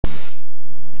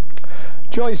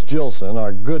Joyce Jillson,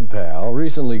 our good pal,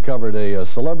 recently covered a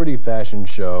celebrity fashion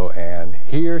show, and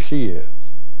here she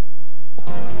is.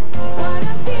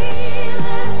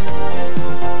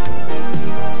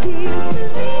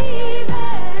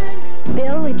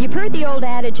 Bill, if you've heard the old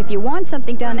adage, if you want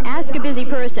something done, ask a busy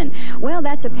person. Well,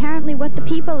 that's apparently what the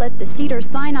people at the SANAI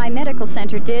SANAI Medical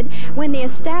Center did when they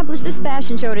established this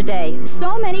fashion show today.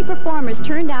 So many performers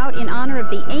turned out in honor of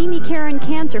the Amy Karen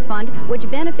Cancer Fund, which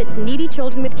benefits needy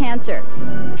children with cancer.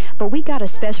 But we got a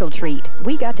special treat.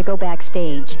 We got to go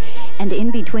backstage. And in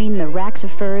between the racks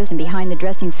of furs and behind the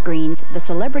dressing screens, the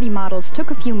celebrity models took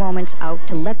a few moments out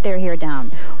to let their hair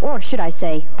down. Or should I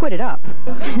say, put it up.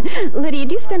 Lydia,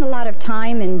 do you spend a lot of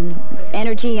time and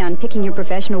energy on picking your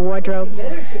professional wardrobe?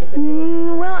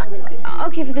 Well,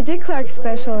 okay, for the Dick Clark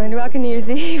special and Rockin' New Year's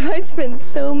Eve, I spent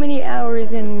so many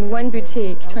hours in one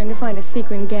boutique trying to find a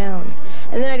sequin gown.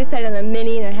 And then I decided on a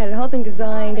mini, and I had the whole thing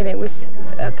designed, and it was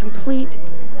a complete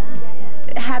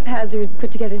haphazard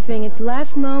put-together thing. At the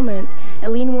last moment,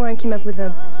 Eileen Warren came up with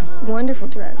a wonderful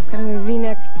dress, kind of a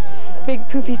V-neck, big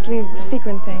poofy sleeve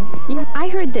sequin thing. Yeah, I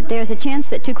heard that there's a chance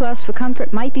that Too Close for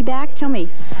Comfort might be back. Tell me.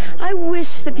 I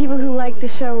wish the people who like the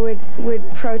show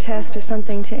would protest or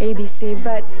something to ABC,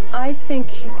 but I think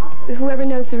whoever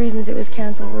knows the reasons it was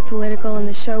canceled were political, and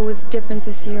the show was different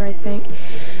this year, I think.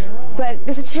 But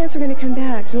there's a chance we're going to come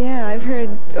back. Yeah, I've heard.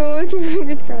 Oh, keep your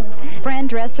fingers crossed. Fran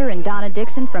Drescher and Donna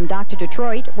Dixon from Dr.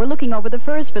 Detroit were looking over the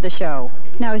furs for the show.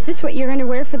 Now, is this what you're going to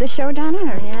wear for the show, Donna?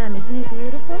 I am. Isn't it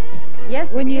beautiful?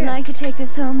 Yes. Wouldn't you like to take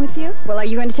this home with you? Well, are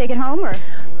you going to take it home, or?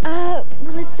 Well,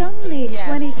 it's only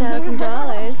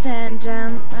 $20,000, and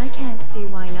I can't see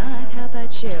why not. How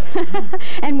about you?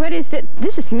 And what is that?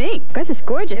 This is me. This is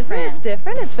gorgeous, Fran. It's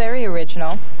different. It's very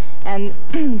original. And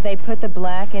they put the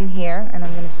black in here, and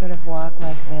I'm going to sort of walk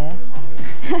like this.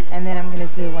 And then I'm going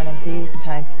to do one of these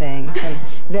type things. And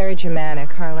very dramatic.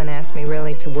 Harlan asked me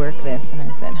really to work this, and I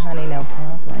said, honey, no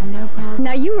problem. No problem.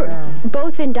 Now, you were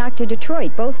both in Dr.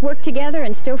 Detroit, both worked together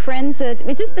and still friends.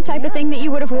 Is this the type of thing that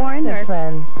you would have worn? They're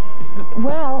friends.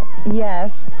 Well,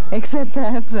 yes, except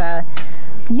that,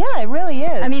 yeah, it really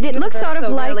is. I mean, it looks sort of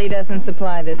like... really doesn't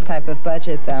supply this type of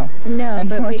budget, though. No,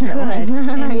 but we could.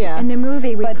 Yeah. In the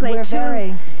movie, we played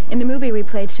in the movie, we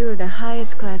played two of the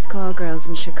highest-class call girls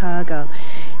in Chicago.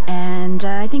 And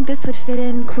I think this would fit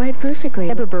in quite perfectly.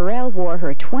 Deborah Burrell wore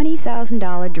her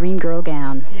 $20,000 Dream Girl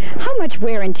gown. How much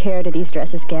wear and tear do these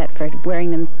dresses get for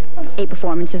wearing them 8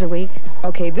 performances a week?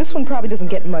 Okay, this one probably doesn't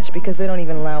get much because they don't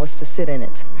even allow us to sit in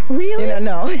it. Really? You know,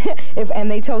 no.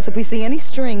 And they tell us if we see any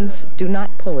strings, do not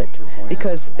pull it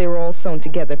because they're all sewn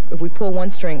together. If we pull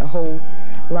one string, a whole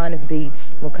line of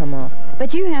beads will come off.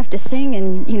 But you have to sing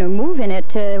and, you know, move in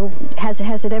it. Has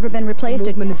it ever been replaced? The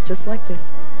movement is just like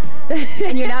this.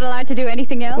 And you're not allowed to do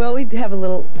anything else? Well, we have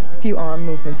a few arm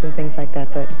movements and things like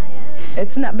that, but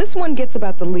it's not. This one gets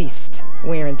about the least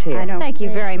wear and tear. I know. Thank you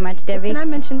very much, Debbie. Can I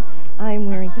mention I'm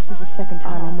wearing, this is the second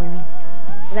time I'm wearing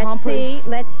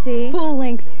Let's see.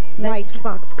 full-length white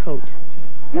box coat.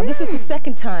 Now, this is the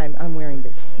second time I'm wearing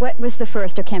this. What was the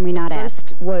first, or can we not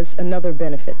ask? First was another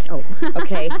benefit. Oh.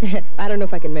 Okay. I don't know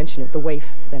if I can mention it, the waif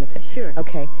benefit. Sure.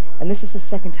 Okay. And this is the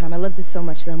second time. I love this so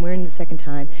much that I'm wearing it the second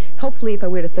time. Hopefully, if I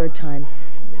wear it a third time,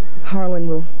 Harlan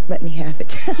will let me have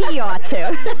it. He ought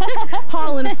to.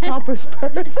 Harlan of Salper's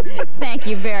Purse. Thank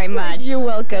you very much. You're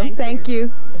welcome. Thank you.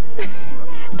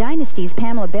 Dynasty's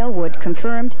Pamela Bellwood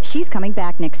confirmed she's coming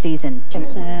back next season.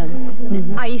 Yes, I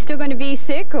am. Are you still going to be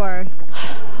sick, or?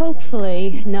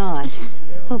 Hopefully not.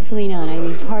 Hopefully not. I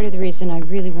mean, part of the reason I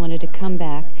really wanted to come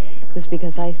back was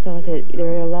because I thought that there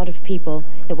are a lot of people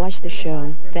that watch the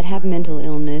show that have mental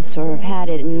illness or have had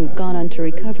it and gone on to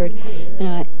recover.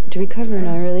 And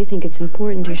I really think it's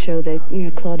important to show that, you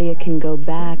know, Claudia can go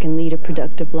back and lead a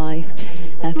productive life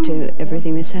after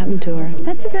everything that's happened to her.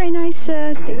 That's a very nice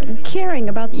caring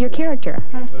about your character.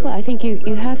 Well, I think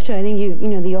you have to. I think you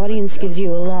know, the audience gives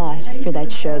you a lot for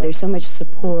that show. There's so much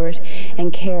support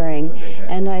and caring.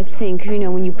 And I think, you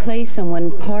know, when you play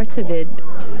someone, parts of it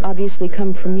obviously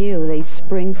come from you. They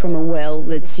spring from a well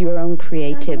that's your own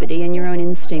creativity and your own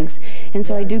instincts. And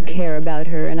so I do care about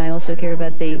her, and I also care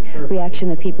about the reaction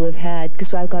that people have had,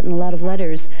 because I've gotten a lot of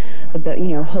letters about, you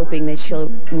know, hoping that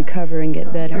she'll recover and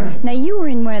get better. Now, you were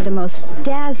in one of the most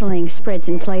dazzling spreads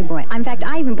in Playboy. In fact,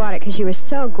 I even bought it because you were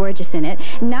so gorgeous in it.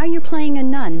 Now you're playing a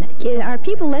nun. Are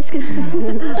people less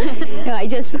concerned? No,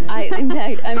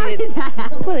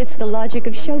 well, it's the logic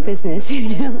of show business, you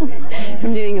know.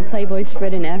 From doing a Playboy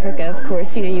spread in Africa, of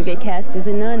course, you know, you get cast as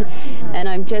a nun. And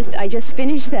I just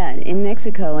finished that in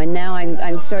Mexico, and now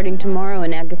I'm starting tomorrow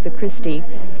in Agatha Christie.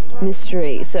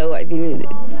 mystery. So, I mean,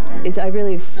 I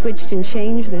really switched and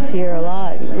changed this year a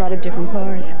lot of different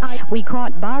parts. We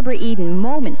caught Barbara Eden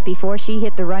moments before she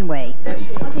hit the runway.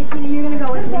 Okay, Tina, you're going to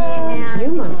go with me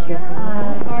and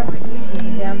Barbara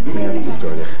Eden downstairs.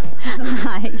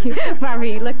 Hi, Barbara,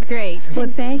 you look great. Well,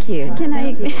 thank you. Can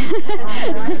I...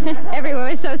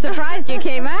 Everyone was so surprised you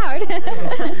came out.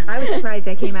 I was surprised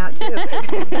I came out, too.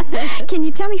 Can you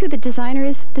tell me who the designer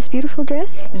is of this beautiful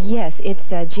dress? Yes, it's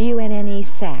G-U-N-N-E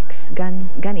Sachs,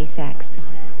 Gunny Sachs.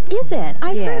 Is it?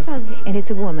 I've heard about it. And it's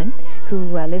a woman who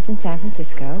lives in San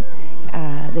Francisco,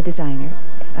 the designer.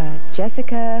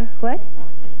 Jessica, what?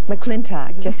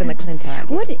 McClintock, Jessica McClintock.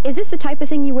 What, is this the type of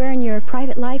thing you wear in your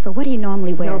private life, or what do you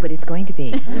normally wear? No, but it's going to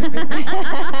be.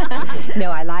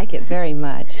 No, I like it very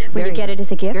much. Will you get it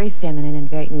as a gift? Very feminine and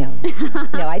very, no.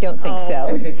 No, I don't think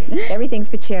so. Everything's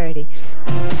for charity.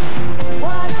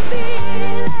 What a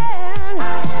feeling,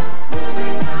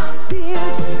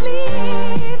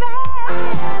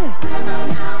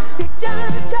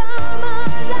 pictures come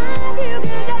alive, you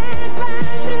can dance right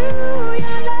through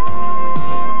your life.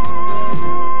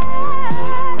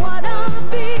 What a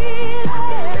feeling,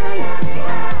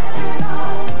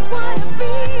 what a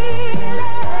feeling,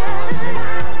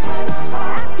 I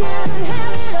can't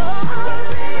have it all,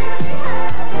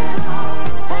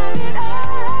 have it all.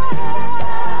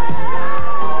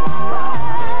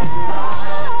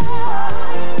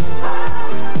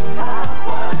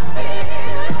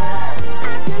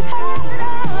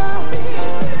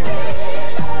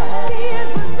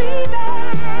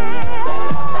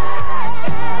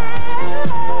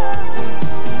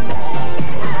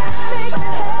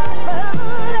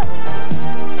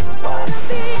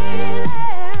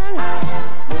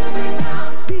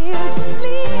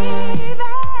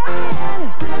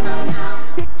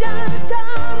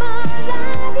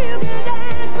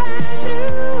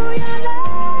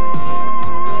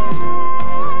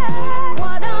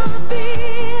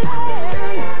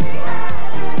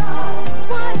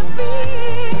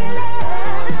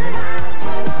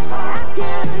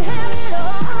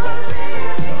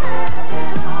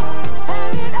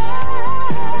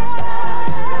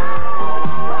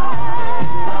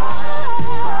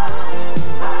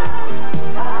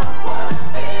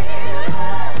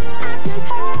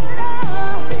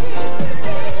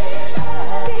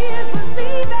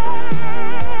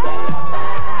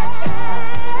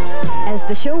 As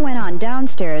the show went on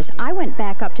downstairs, I went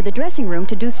back up to the dressing room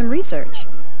to do some research.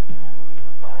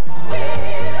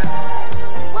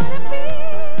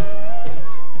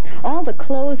 All the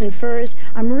clothes and furs,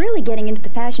 I'm really getting into the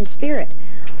fashion spirit.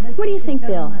 What do you think,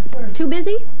 Bill? Too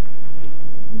busy?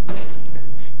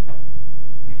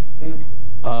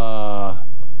 I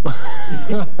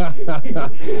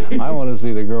want to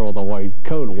see the girl with the white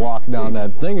coat walk down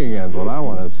that thing again, is what I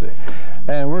want to see.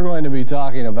 And we're going to be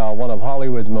talking about one of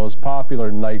Hollywood's most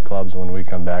popular nightclubs when we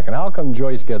come back. And how come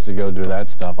Joyce gets to go do that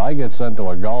stuff? I get sent to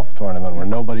a golf tournament where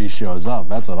nobody shows up.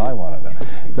 That's what I want to know.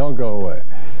 Don't go away.